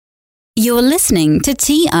You're listening to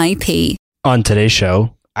TIP. On today's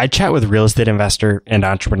show, I chat with real estate investor and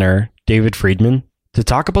entrepreneur David Friedman to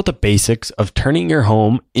talk about the basics of turning your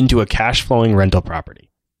home into a cash-flowing rental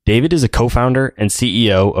property. David is a co-founder and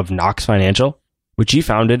CEO of Knox Financial, which he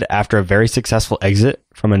founded after a very successful exit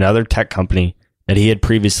from another tech company that he had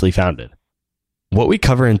previously founded. What we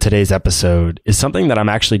cover in today's episode is something that I'm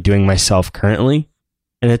actually doing myself currently,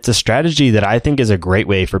 and it's a strategy that I think is a great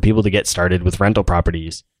way for people to get started with rental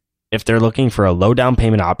properties if they're looking for a low down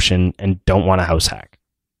payment option and don't want a house hack.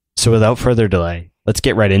 So without further delay, let's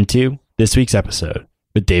get right into this week's episode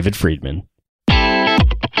with David Friedman.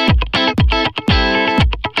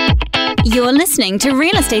 You're listening to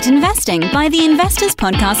Real Estate Investing by the Investors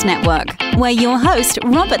Podcast Network, where your host,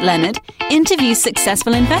 Robert Leonard, interviews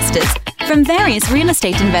successful investors from various real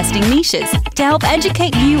estate investing niches to help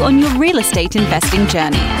educate you on your real estate investing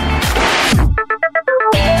journey.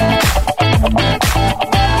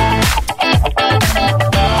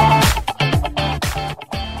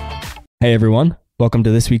 Hey everyone, welcome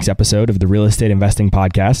to this week's episode of the Real Estate Investing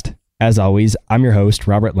Podcast. As always, I'm your host,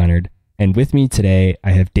 Robert Leonard, and with me today,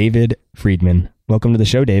 I have David Friedman. Welcome to the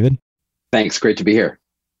show, David. Thanks, great to be here.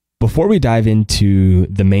 Before we dive into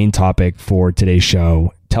the main topic for today's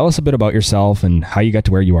show, tell us a bit about yourself and how you got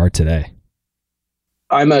to where you are today.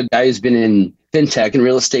 I'm a guy who's been in fintech and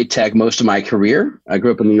real estate tech most of my career. I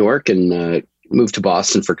grew up in New York and moved to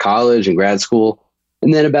Boston for college and grad school.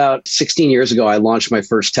 And then about 16 years ago, I launched my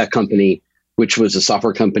first tech company, which was a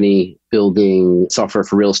software company building software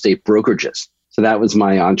for real estate brokerages. So that was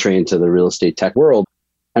my entree into the real estate tech world.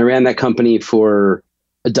 I ran that company for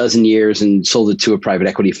a dozen years and sold it to a private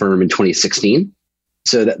equity firm in 2016.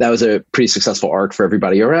 So that was a pretty successful arc for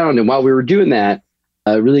everybody around. And while we were doing that,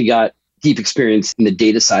 I really got deep experience in the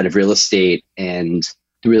data side of real estate and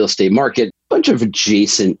the real estate market, a bunch of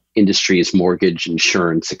adjacent industries, mortgage,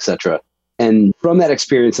 insurance, et cetera. And from that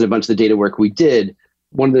experience and a bunch of the data work we did,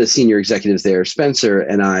 one of the senior executives there, Spencer,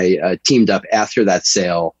 and I teamed up after that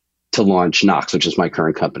sale to launch Knox, which is my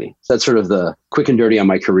current company. So that's sort of the quick and dirty on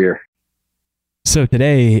my career. So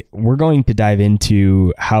today, we're going to dive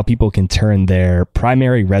into how people can turn their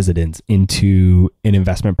primary residence into an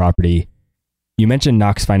investment property. You mentioned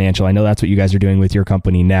Knox Financial. I know that's what you guys are doing with your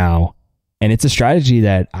company now. And it's a strategy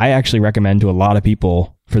that I actually recommend to a lot of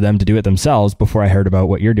people for them to do it themselves before I heard about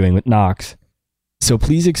what you're doing with Knox. So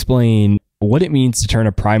please explain what it means to turn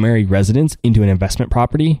a primary residence into an investment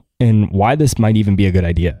property and why this might even be a good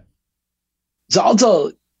idea. So I'll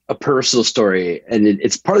tell a personal story, and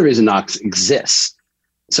it's part of the reason Knox exists.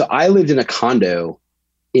 So I lived in a condo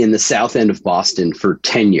in the south end of Boston for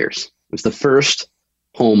 10 years. It was the first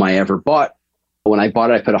home I ever bought. When I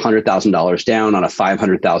bought it, I put $100,000 down on a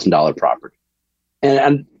 $500,000 property.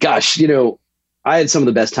 And gosh, I had some of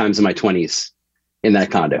the best times in my 20s in that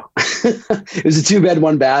condo. It was a 2-bed,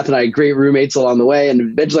 1-bath, and I had great roommates along the way. And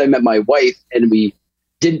eventually I met my wife, and we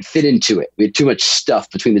didn't fit into it. We had too much stuff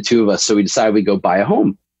between the two of us. So we decided we'd go buy a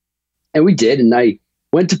home. And we did. And I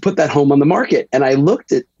went to put that home on the market. And I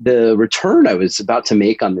looked at the return I was about to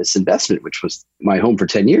make on this investment, which was my home for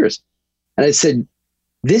 10 years. And I said,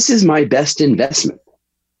 this is my best investment.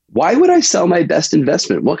 Why would I sell my best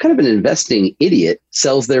investment? What kind of an investing idiot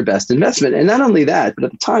sells their best investment? And not only that, but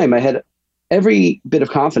at the time I had every bit of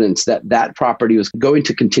confidence that that property was going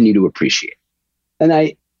to continue to appreciate. And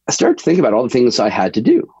I started to think about all the things I had to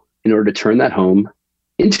do in order to turn that home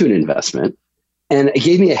into an investment. And it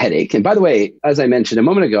gave me a headache. And by the way, as I mentioned a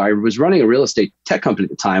moment ago, I was running a real estate tech company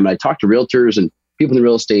at the time. And I talked to realtors and people in the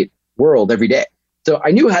real estate world every day. So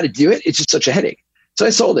I knew how to do it. It's just such a headache. So I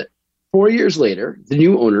sold it. 4 years later, the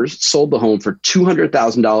new owners sold the home for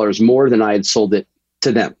 $200,000 more than I had sold it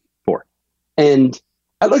to them for. And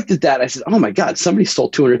I looked at that. I said, oh my God, somebody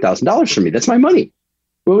stole $200,000 from me. That's my money.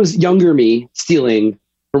 What was younger me stealing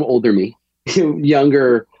from older me,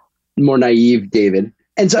 younger, more naive David.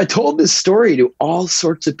 And so I told this story to all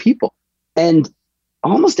sorts of people. And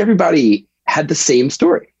almost everybody had the same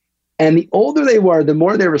story. And the older they were, the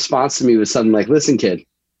more their response to me was something like, listen, kid,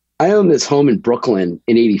 I owned this home in Brooklyn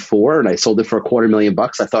in 84 and I sold it for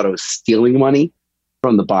 $250,000. I thought I was stealing money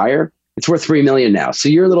from the buyer. It's worth $3 million now. So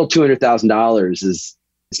your little $200,000 is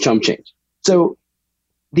chump change. So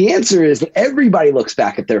the answer is that everybody looks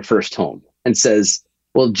back at their first home and says,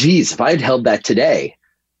 well, geez, if I had held that today,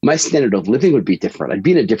 my standard of living would be different. I'd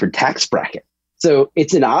be in a different tax bracket. So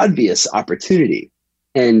it's an obvious opportunity.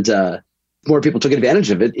 And more people took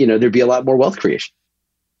advantage of it, there'd be a lot more wealth creation.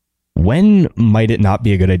 When might it not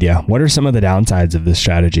be a good idea? What are some of the downsides of this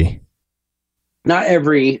strategy? Not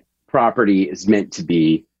every property is meant to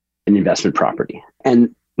be an investment property.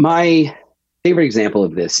 And my favorite example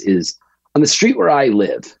of this is on the street where I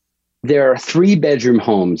live. there are 3-bedroom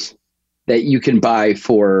homes that you can buy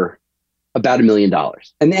for about $1 million.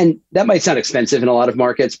 And then that might sound expensive in a lot of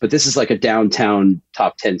markets, but this is like a downtown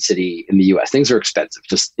top 10 city in the US. Things are expensive.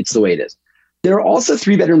 Just it's the way it is. There are also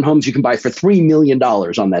 3-bedroom homes you can buy for $3 million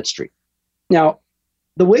on that street. Now,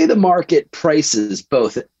 the way the market prices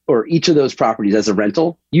both or each of those properties as a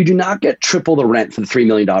rental, you do not get triple the rent for the $3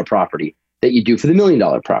 million property that you do for the $1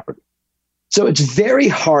 million property. So it's very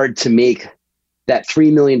hard to make that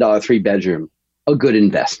 $3 million 3-bedroom a good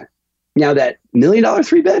investment. Now, that $1 million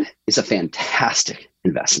 3-bed is a fantastic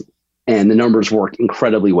investment, and the numbers work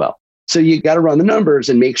incredibly well. So you got to run the numbers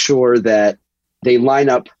and make sure that they line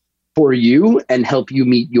up for you and help you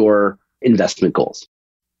meet your investment goals.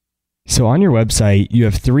 So on your website, you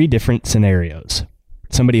have 3 different scenarios: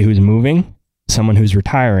 somebody who's moving, someone who's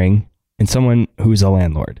retiring, and someone who's a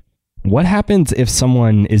landlord. What happens if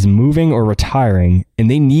someone is moving or retiring and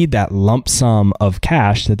they need that lump sum of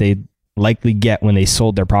cash that they likely get when they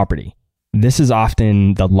sold their property? This is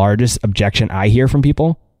often the largest objection I hear from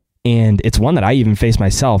people, and it's one that I even faced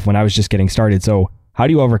myself when I was just getting started. So how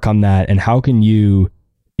do you overcome that, and how can you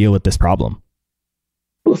deal with this problem?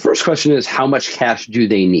 Well, the first question is, how much cash do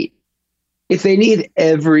they need? If they need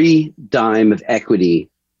every dime of equity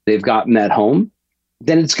they've got in that home,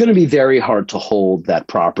 then it's going to be very hard to hold that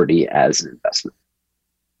property as an investment.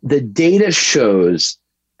 The data shows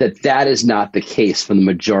that that is not the case for the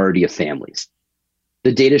majority of families.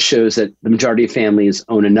 The data shows that the majority of families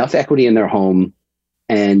own enough equity in their home,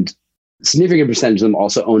 and a significant percentage of them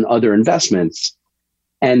also own other investments,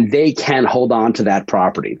 and they can hold on to that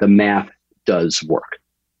property. The math does work.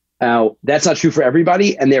 Now, that's not true for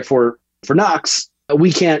everybody, and therefore, for Knox,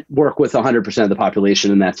 we can't work with 100% of the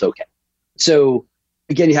population, and that's okay. So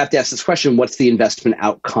again, you have to ask this question: what's the investment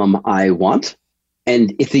outcome I want?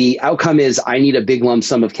 And if the outcome is I need a big lump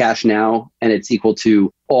sum of cash now, and it's equal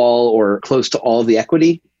to all or close to all of the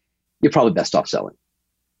equity, you're probably best off selling.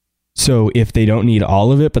 So if they don't need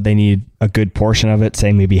all of it, but they need a good portion of it,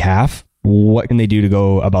 say maybe half, what can they do to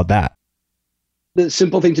go about that? The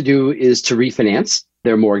simple thing to do is to refinance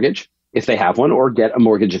their mortgage if they have one, or get a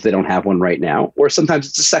mortgage if they don't have one right now, or sometimes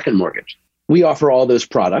it's a second mortgage. We offer all those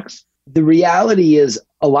products. The reality is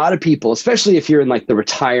a lot of people, especially if you're in like the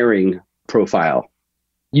retiring profile,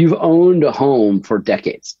 you've owned a home for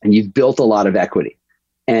decades and you've built a lot of equity.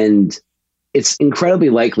 And it's incredibly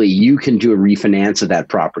likely you can do a refinance of that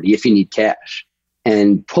property if you need cash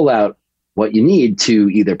and pull out what you need to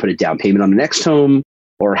either put a down payment on the next home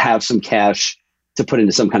or have some cash to put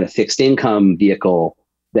into some kind of fixed income vehicle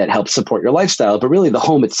that helps support your lifestyle. But really, the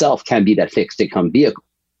home itself can be that fixed income vehicle.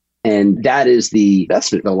 And that is the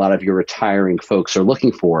investment that a lot of your retiring folks are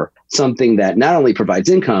looking for, something that not only provides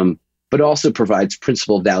income, but also provides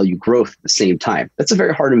principal value growth at the same time. That's a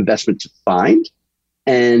very hard investment to find,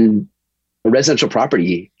 and a residential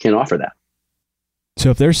property can offer that.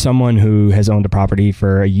 So if there's someone who has owned a property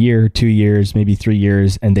for a year, 2 years, maybe 3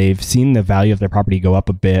 years, and they've seen the value of their property go up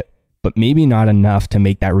a bit, but maybe not enough to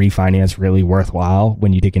make that refinance really worthwhile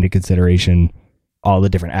when you take into consideration all the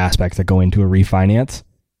different aspects that go into a refinance,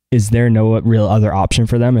 is there no real other option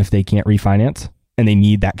for them if they can't refinance and they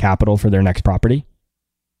need that capital for their next property?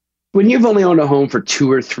 When you've only owned a home for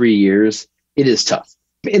 2 or 3 years, it is tough.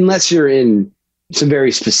 Unless you're in some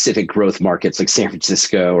very specific growth markets like San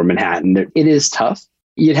Francisco or Manhattan, it is tough.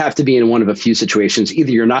 You'd have to be in one of a few situations.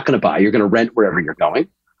 Either you're not going to buy, you're going to rent wherever you're going,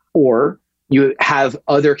 or you have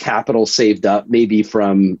other capital saved up, maybe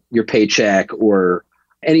from your paycheck or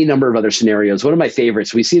any number of other scenarios. One of my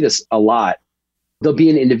favorites, we see this a lot. There'll be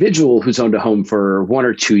an individual who's owned a home for 1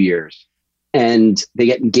 or 2 years, and they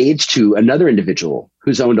get engaged to another individual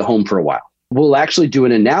who's owned a home for a while. We'll actually do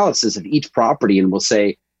an analysis of each property, and we'll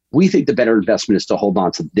say, we think the better investment is to hold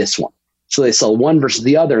on to this one. So they sell one versus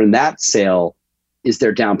the other, and that sale is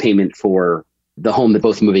their down payment for the home they're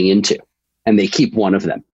both moving into, and they keep one of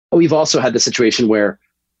them. We've also had the situation where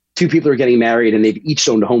 2 people are getting married and they've each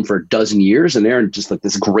owned a home for a dozen years, and they're in just like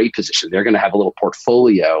this great position. They're going to have a little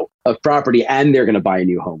portfolio of property and they're going to buy a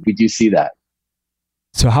new home. We do see that.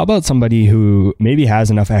 So how about somebody who maybe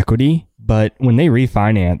has enough equity, but when they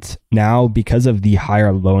refinance now, because of the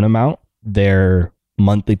higher loan amount, their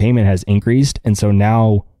monthly payment has increased. And so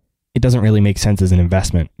now it doesn't really make sense as an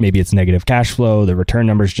investment. Maybe it's negative cash flow. The return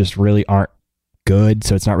numbers just really aren't good.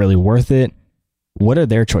 So it's not really worth it. What are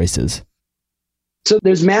their choices? So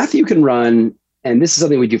there's math you can run, and this is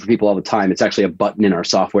something we do for people all the time. It's actually a button in our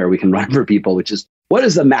software we can run for people, which is, what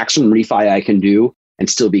is the maximum refi I can do and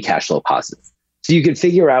still be cash flow positive? So you can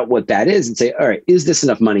figure out what that is and say, all right, is this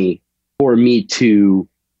enough money for me to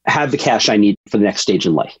have the cash I need for the next stage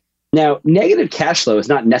in life? Now, negative cash flow is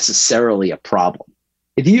not necessarily a problem.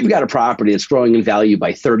 If you've got a property that's growing in value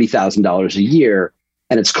by $30,000 a year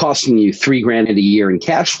and it's costing you $3,000 a year in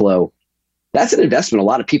cash flow, that's an investment a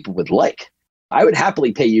lot of people would like. I would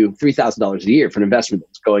happily pay you $3,000 a year for an investment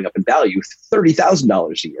that's going up in value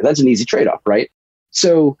 $30,000 a year. That's an easy trade-off, right?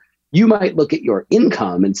 So you might look at your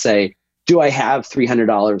income and say, do I have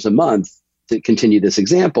 $300 a month, to continue this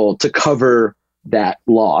example, to cover that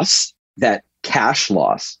loss, that cash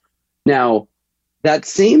loss? Now, that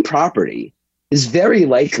same property is very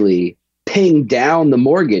likely paying down the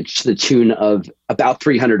mortgage to the tune of about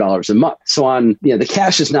 $300 a month. So the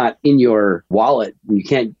cash is not in your wallet and you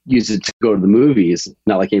can't use it to go to the movies.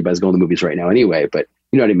 Not like anybody's going to the movies right now anyway, but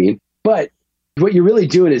you know what I mean? But what you're really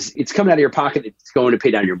doing is it's coming out of your pocket. It's going to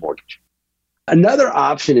pay down your mortgage. Another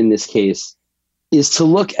option in this case is to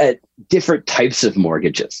look at different types of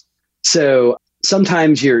mortgages. So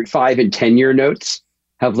sometimes your 5 and 10-year notes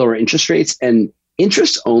have lower interest rates, and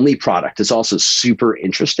interest-only product is also super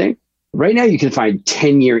interesting. Right now, you can find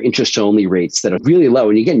 10-year interest-only rates that are really low.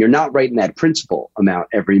 And again, you're not writing that principal amount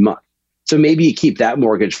every month. So maybe you keep that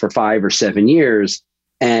mortgage for 5 or 7 years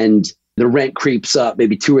and the rent creeps up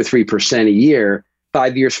maybe 2 or 3% a year.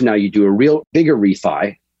 5 years from now, you do a real bigger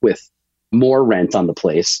refi with more rent on the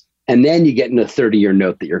place. And then you get in a 30-year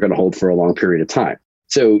note that you're going to hold for a long period of time.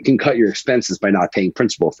 So you can cut your expenses by not paying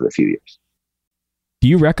principal for a few years. Do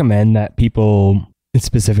you recommend that people,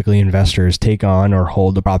 specifically investors, take on or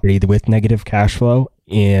hold a property with negative cash flow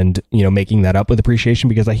and, making that up with appreciation?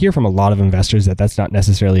 Because I hear from a lot of investors that that's not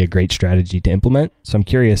necessarily a great strategy to implement. So I'm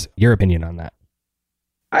curious your opinion on that.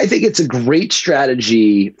 I think it's a great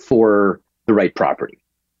strategy for the right property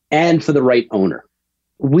and for the right owner.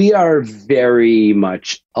 We are very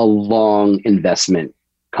much a long investment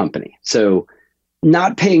company. So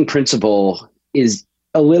not paying principal is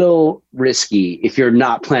a little risky if you're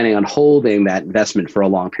not planning on holding that investment for a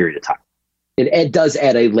long period of time. It does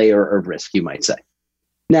add a layer of risk, you might say.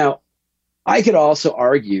 Now, I could also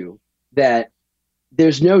argue that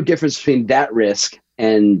there's no difference between that risk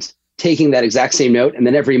and taking that exact same note and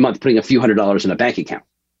then every month putting a few $100s in a bank account,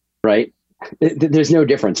 right? There's no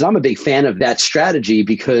difference. And I'm a big fan of that strategy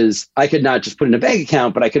because I could not just put it in a bank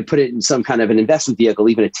account, but I could put it in some kind of an investment vehicle,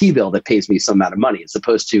 even a T-bill that pays me some amount of money, as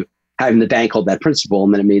opposed to having the bank hold that principal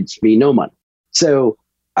and then it makes me no money. So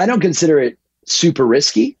I don't consider it super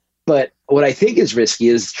risky, but what I think is risky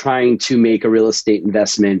is trying to make a real estate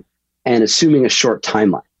investment and assuming a short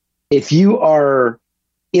timeline. If you are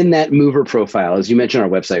in that mover profile, as you mentioned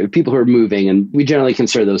on our website, with people who are moving, and we generally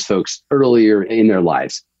consider those folks earlier in their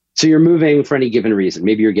lives. So you're moving for any given reason.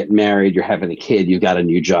 Maybe you're getting married, you're having a kid, you've got a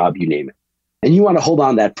new job, you name it. And you want to hold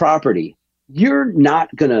on to that property. You're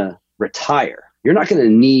not going to retire. You're not going to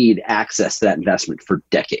need access to that investment for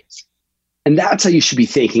decades. And that's how you should be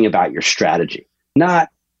thinking about your strategy. Not,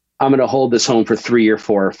 I'm going to hold this home for 3 or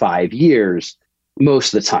 4 or 5 years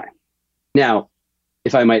most of the time. Now,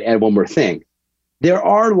 if I might add one more thing, there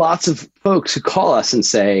are lots of folks who call us and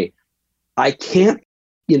say, I can't,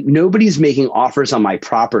 nobody's making offers on my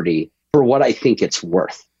property for what I think it's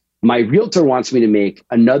worth. My realtor wants me to make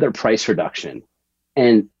another price reduction.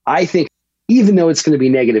 And I think even though it's going to be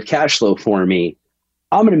negative cash flow for me,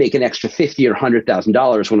 I'm going to make an extra $50,000 or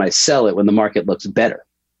 $100,000 when I sell it when the market looks better.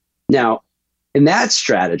 Now, in that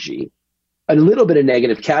strategy, a little bit of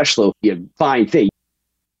negative cash flow would be a fine thing.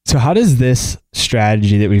 So how does this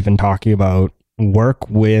strategy that we've been talking about work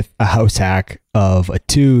with a house hack of a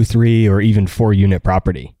 2, 3, or even 4 unit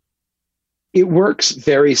property? It works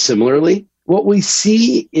very similarly. What we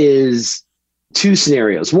see is 2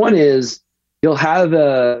 scenarios. One is you'll have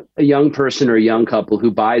a young person or a young couple who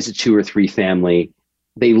buys a 2 or 3 family.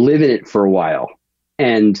 They live in it for a while.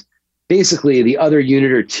 And basically the other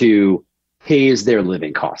unit or 2 pays their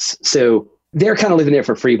living costs. So they're kind of living there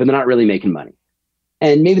for free, but they're not really making money.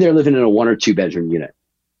 And maybe they're living in a 1 or 2 bedroom unit.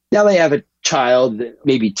 Now they have a child,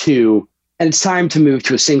 maybe 2, and it's time to move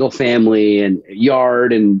to a single family and a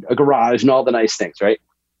yard and a garage and all the nice things, right?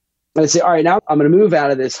 And I say, all right, now I'm going to move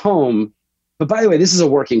out of this home. But by the way, this is a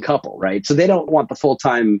working couple, right? So they don't want the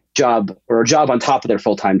full-time job or a job on top of their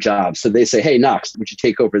full-time job. So they say, hey, Knox, would you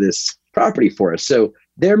take over this property for us? So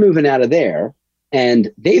they're moving out of there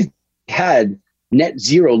and they've had net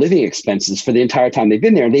zero living expenses for the entire time they've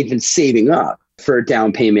been there. And they've been saving up for a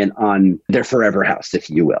down payment on their forever house, if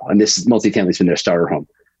you will. And this multifamily's been their starter home.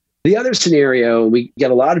 The other scenario, we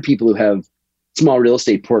get a lot of people who have small real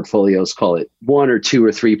estate portfolios, call it 1 or 2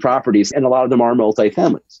 or 3 properties, and a lot of them are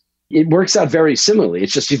multifamilies. It works out very similarly.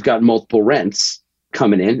 It's just you've got multiple rents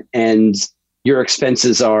coming in and your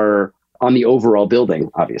expenses are on the overall building,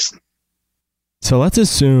 obviously. So let's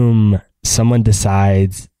assume someone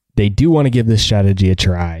decides they do want to give this strategy a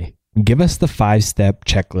try. Give us the 5-step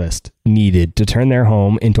checklist needed to turn their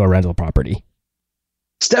home into a rental property.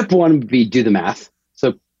 Step one would be do the math.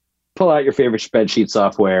 So pull out your favorite spreadsheet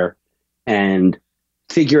software and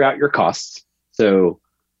figure out your costs. So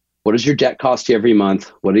what does your debt cost you every month?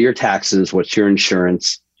 What are your taxes? What's your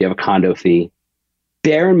insurance? Do you have a condo fee?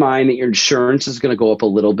 Bear in mind that your insurance is going to go up a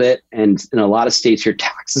little bit. And in a lot of states, your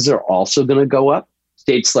taxes are also going to go up.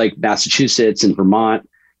 States like Massachusetts and Vermont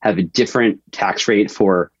have a different tax rate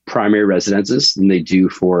for primary residences than they do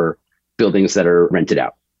for buildings that are rented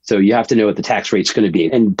out. So you have to know what the tax rate's going to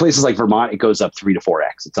be. And places like Vermont, it goes up 3 to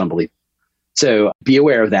 4x. It's unbelievable. So be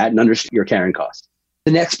aware of that and understand your carrying cost.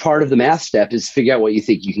 The next part of the math step is figure out what you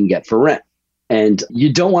think you can get for rent. And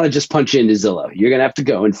you don't want to just punch into Zillow. You're going to have to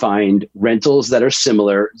go and find rentals that are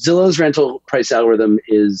similar. Zillow's rental price algorithm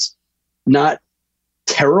is not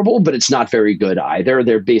terrible, but it's not very good either.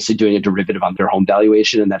 They're basically doing a derivative on their home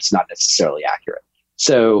valuation, and that's not necessarily accurate.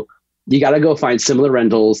 So you got to go find similar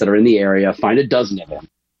rentals that are in the area, find a dozen of them,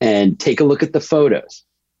 and take a look at the photos.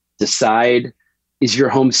 Decide, is your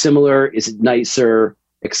home similar? Is it nicer,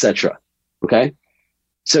 etc. Okay?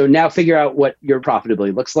 So now figure out what your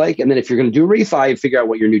profitability looks like. And then if you're going to do a refi, figure out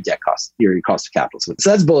what your new debt cost, your cost of capital is.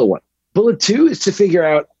 So that's bullet one. Bullet two is to figure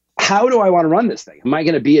out, how do I want to run this thing? Am I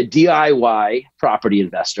going to be a DIY property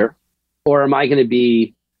investor, or am I going to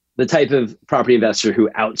be the type of property investor who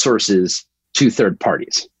outsources to third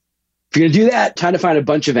parties? If you're going to do that, try to find a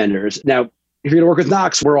bunch of vendors. Now, if you're going to work with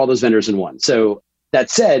Knox, we're all those vendors in one. So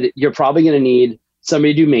that said, you're probably going to need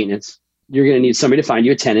somebody to do maintenance. You're going to need somebody to find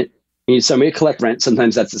you a tenant. You need somebody to collect rent.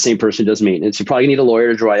 Sometimes that's the same person who does maintenance. You probably need a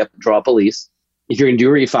lawyer to draw up a lease. If you're going to do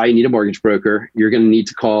a refi, you need a mortgage broker. You're going to need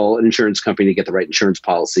to call an insurance company to get the right insurance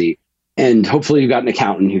policy. And hopefully you've got an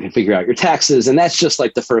accountant who can figure out your taxes. And that's just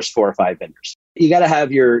like the first 4 or 5 vendors. You got to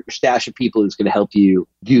have your stash of people who's going to help you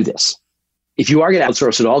do this. If you are going to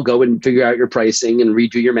outsource it all, go and figure out your pricing and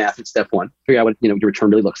redo your math at step one. Figure out what your return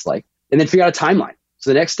really looks like. And then figure out a timeline. So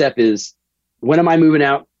the next step is, when am I moving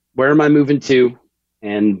out? Where am I moving to?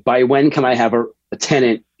 And by when can I have a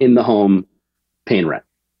tenant in the home paying rent,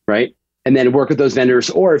 right? And then work with those vendors.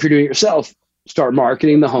 Or if you're doing it yourself, start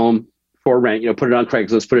marketing the home for rent. Put it on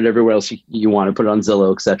Craigslist, put it everywhere else you want to, put it on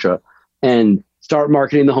Zillow, etc. And start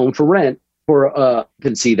marketing the home for rent for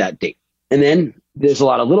occupancy that date. And then there's a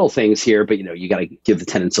lot of little things here, but you got to give the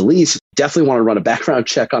tenants a lease. Definitely want to run a background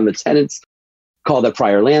check on the tenants, call their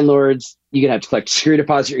prior landlords. You're going to have to collect security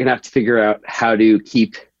deposit. You're going to have to figure out how to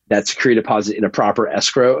keep that security deposit in a proper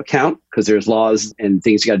escrow account, because there's laws and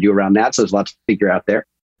things you got to do around that. So there's lots to figure out there.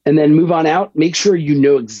 And then move on out. Make sure you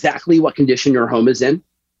know exactly what condition your home is in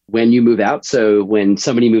when you move out. So when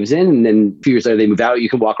somebody moves in and then a few years later they move out, you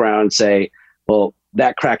can walk around and say, well,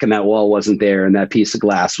 that crack in that wall wasn't there, and that piece of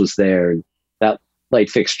glass was there, and that light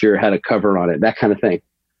fixture had a cover on it, that kind of thing.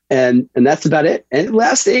 And that's about it. And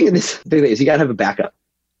last thing, and this big thing, is you got to have a backup,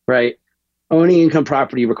 right? Owning income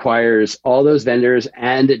property requires all those vendors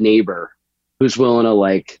and a neighbor who's willing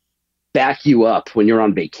to back you up when you're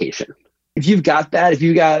on vacation. If you've got that, if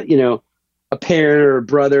you got, a parent or a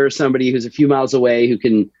brother or somebody who's a few miles away who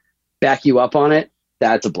can back you up on it,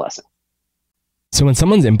 that's a blessing. So when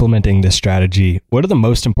someone's implementing this strategy, what are the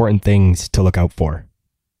most important things to look out for?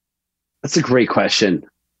 That's a great question.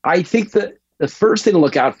 I think that the first thing to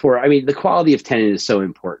look out for, the quality of tenant is so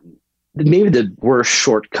important. Maybe the worst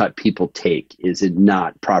shortcut people take is in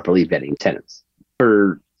not properly vetting tenants.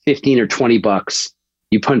 For 15 or 20 bucks,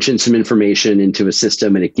 you punch in some information into a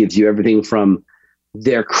system and it gives you everything from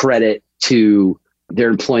their credit to their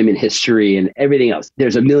employment history and everything else.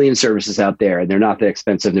 There's a million services out there and they're not that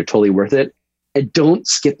expensive. They're totally worth it. And don't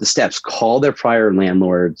skip the steps. Call their prior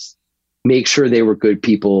landlords. Make sure they were good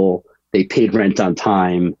people. They paid rent on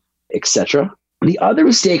time, etc. The other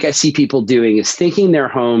mistake I see people doing is thinking their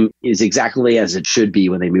home is exactly as it should be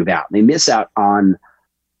when they move out. They miss out on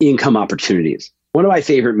income opportunities. One of my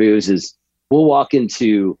favorite moves is we'll walk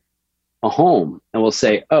into a home and we'll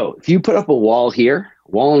say, oh, if you put up a wall here,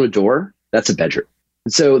 wall and a door, that's a bedroom.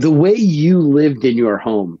 So the way you lived in your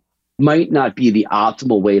home might not be the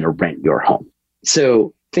optimal way to rent your home.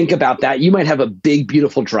 So think about that. You might have a big,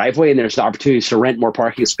 beautiful driveway and there's opportunities to rent more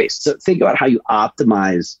parking space. So think about how you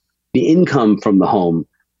optimize the income from the home.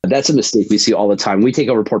 That's a mistake we see all the time. We take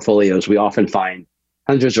over portfolios. We often find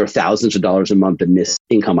hundreds or thousands of dollars a month in missed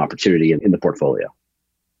income opportunity in the portfolio.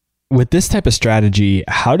 With this type of strategy,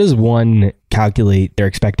 how does one calculate their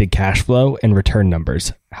expected cash flow and return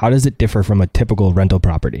numbers? How does it differ from a typical rental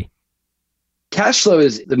property? Cash flow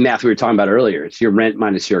is the math we were talking about earlier. It's your rent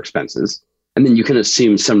minus your expenses. And then you can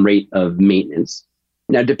assume some rate of maintenance.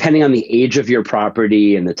 Now, depending on the age of your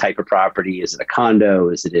property and the type of property, is it a condo?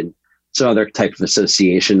 Is it in some other type of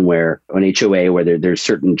association where an HOA where there's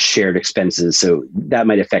certain shared expenses. So that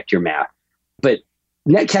might affect your math. But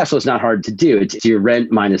net cash flow is not hard to do. It's your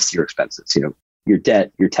rent minus your expenses, your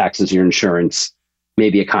debt, your taxes, your insurance,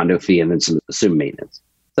 maybe a condo fee, and then some assumed maintenance.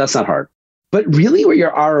 That's not hard. But really where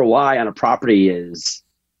your ROI on a property is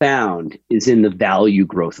found is in the value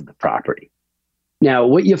growth of the property. Now,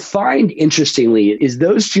 what you find interestingly is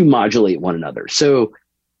those two modulate one another. So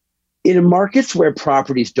in markets where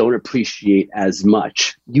properties don't appreciate as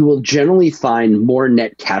much, you will generally find more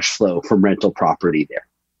net cash flow from rental property there.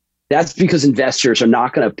 That's because investors are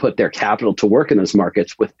not going to put their capital to work in those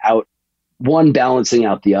markets without one balancing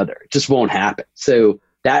out the other. It just won't happen. So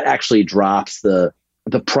that actually drops the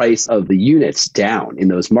price of the units down in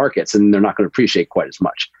those markets, and they're not going to appreciate quite as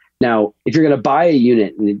much. Now, if you're going to buy a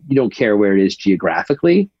unit and you don't care where it is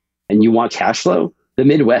geographically and you want cash flow, the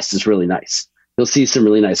Midwest is really nice. You'll see some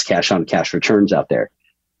really nice cash on cash returns out there.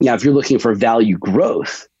 Now, if you're looking for value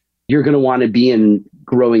growth, you're going to want to be in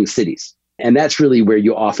growing cities. And that's really where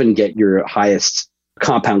you often get your highest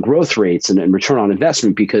compound growth rates and return on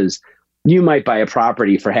investment, because you might buy a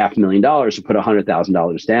property for $500,000 and put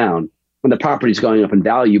 $100,000 down when the property is going up in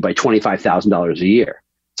value by $25,000 a year.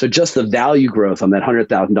 So just the value growth on that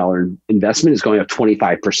 $100,000 investment is going up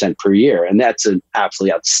 25% per year. And that's an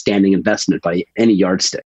absolutely outstanding investment by any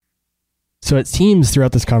yardstick. So it seems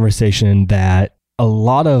throughout this conversation that a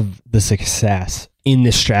lot of the success in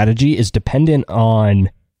this strategy is dependent on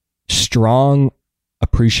strong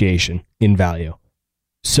appreciation in value.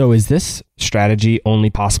 So is this strategy only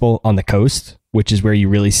possible on the coast, which is where you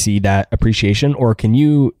really see that appreciation, or can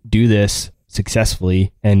you do this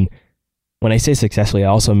successfully? And when I say successfully, I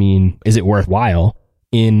also mean, is it worthwhile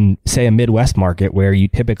in, say, a Midwest market where you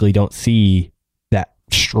typically don't see that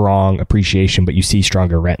strong appreciation, but you see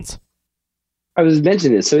stronger rents? I was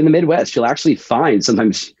mentioning this. So in the Midwest, you'll actually find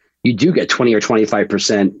sometimes you do get 20 or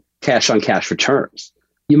 25% cash on cash returns.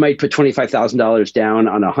 You might put $25,000 down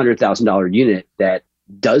on a $100,000 unit that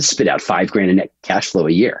does spit out $5,000 in net cash flow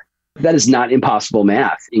a year. That is not impossible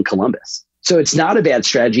math in Columbus. So it's not a bad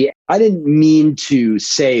strategy. I didn't mean to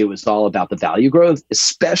say it was all about the value growth,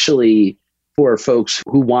 especially for folks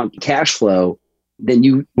who want cash flow. Then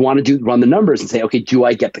you want to run the numbers and say, okay, do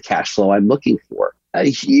I get the cash flow I'm looking for? A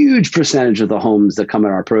huge percentage of the homes that come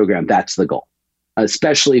in our program, that's the goal,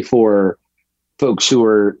 especially for folks who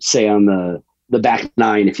are, say, on the back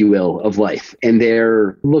nine, if you will, of life. And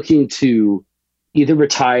they're looking to either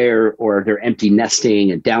retire or they're empty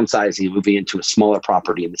nesting and downsizing and moving into a smaller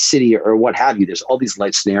property in the city or what have you. There's all these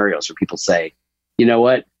life scenarios where people say, you know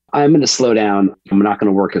what, I'm going to slow down. I'm not going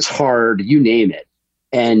to work as hard, you name it.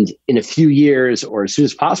 And in a few years or as soon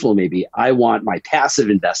as possible, maybe I want my passive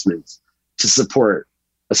investments to support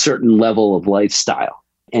a certain level of lifestyle.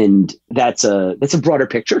 And that's a broader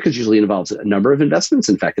picture because usually it involves a number of investments.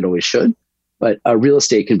 In fact, it always should. But real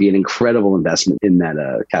estate can be an incredible investment in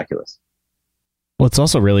that calculus. What's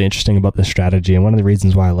also really interesting about this strategy, and one of the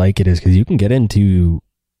reasons why I like it, is because you can get into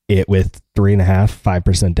it with 3.5%,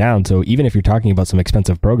 5% down. So even if you're talking about some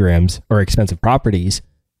expensive programs or expensive properties,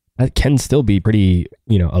 that can still be pretty,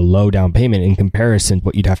 a low down payment in comparison to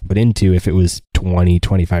what you'd have to put into if it was 20,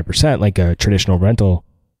 25%, like a traditional rental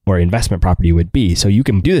or investment property would be. So you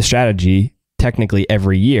can do the strategy technically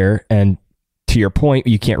every year. And to your point,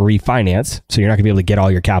 you can't refinance. So you're not gonna be able to get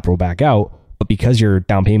all your capital back out. But because your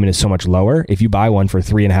down payment is so much lower, if you buy one for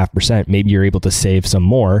 3.5%, maybe you're able to save some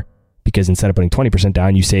more because instead of putting 20%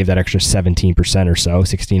 down, you save that extra 17% or so,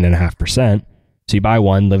 16.5%. So you buy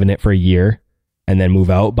one, live in it for a year, and then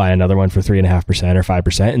move out, buy another one for 3.5% or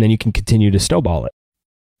 5%, and then you can continue to snowball it.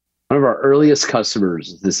 One of our earliest customers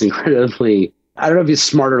is this incredibly, I don't know if he's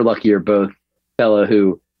smart or lucky or both, fellow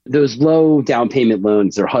who, those low down payment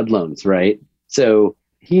loans, they're HUD loans, right? So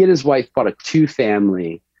he and his wife bought a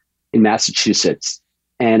 2-family in Massachusetts,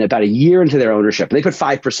 and about a year into their ownership, they put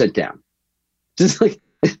 5% down. Just like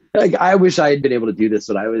I wish I had been able to do this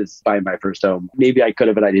when I was buying my first home. Maybe I could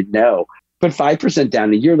have, but I didn't know. Put 5%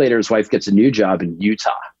 down. A year later, his wife gets a new job in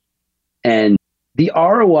Utah. And the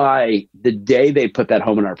ROI, the day they put that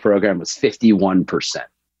home in our program, was 51%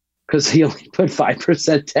 because he only put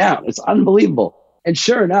 5% down. It's unbelievable. And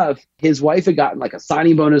sure enough, his wife had gotten like a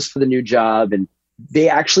signing bonus for the new job. And they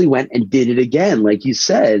actually went and did it again, like you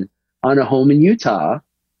said, on a home in Utah.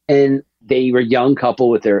 And they were a young couple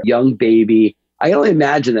with their young baby. I can only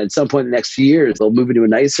imagine that at some point in the next few years, they'll move into a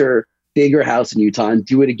nicer, bigger house in Utah and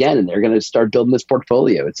do it again. And they're going to start building this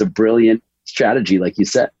portfolio. It's a brilliant strategy, like you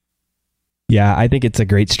said. Yeah, I think it's a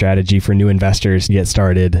great strategy for new investors to get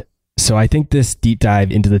started. So I think this deep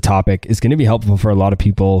dive into the topic is going to be helpful for a lot of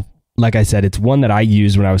people. Like I said, it's one that I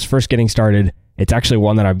used when I was first getting started, It's actually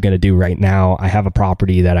one that I'm going to do right now. I have a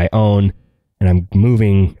property that I own and I'm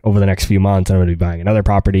moving over the next few months. I'm going to be buying another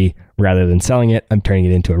property. Rather than selling it, I'm turning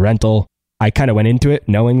it into a rental. I kind of went into it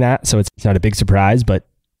knowing that, so it's not a big surprise, but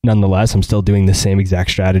nonetheless, I'm still doing the same exact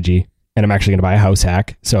strategy. And I'm actually going to buy a house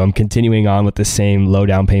hack. So I'm continuing on with the same low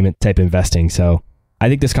down payment type investing. So I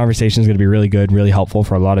think this conversation is going to be really good, really helpful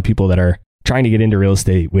for a lot of people that are trying to get into real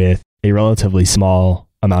estate with a relatively small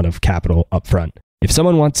amount of capital upfront. If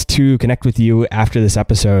someone wants to connect with you after this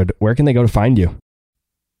episode, where can they go to find you?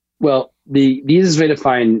 Well, the easiest way to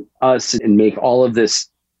find us and make all of this,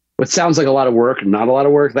 what sounds like a lot of work, not a lot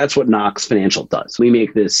of work, that's what Knox Financial does. We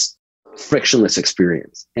make this frictionless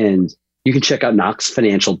experience. And you can check out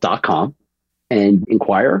knoxfinancial.com and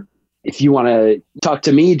inquire. If you want to talk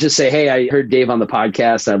to me, just say, hey, I heard Dave on the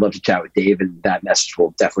podcast. I'd love to chat with Dave. And that message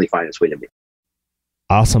will definitely find its way to me.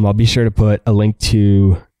 Awesome. I'll be sure to put a link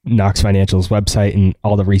to Knox Financial's website and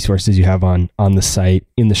all the resources you have on the site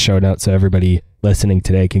in the show notes, so everybody listening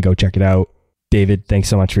today can go check it out. David, thanks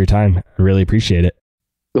so much for your time. I really appreciate it.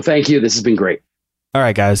 Well, thank you. This has been great. All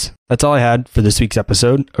right, guys. That's all I had for this week's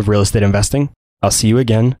episode of Real Estate Investing. I'll see you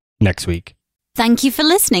again next week. Thank you for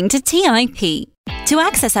listening to TIP. To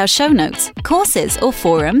access our show notes, courses, or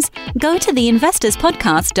forums, go to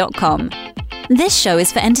theinvestorspodcast.com. This show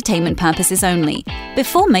is for entertainment purposes only.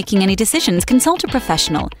 Before making any decisions, consult a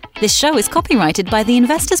professional. This show is copyrighted by the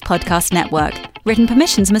Investors Podcast Network. Written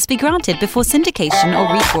permissions must be granted before syndication or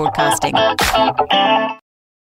rebroadcasting.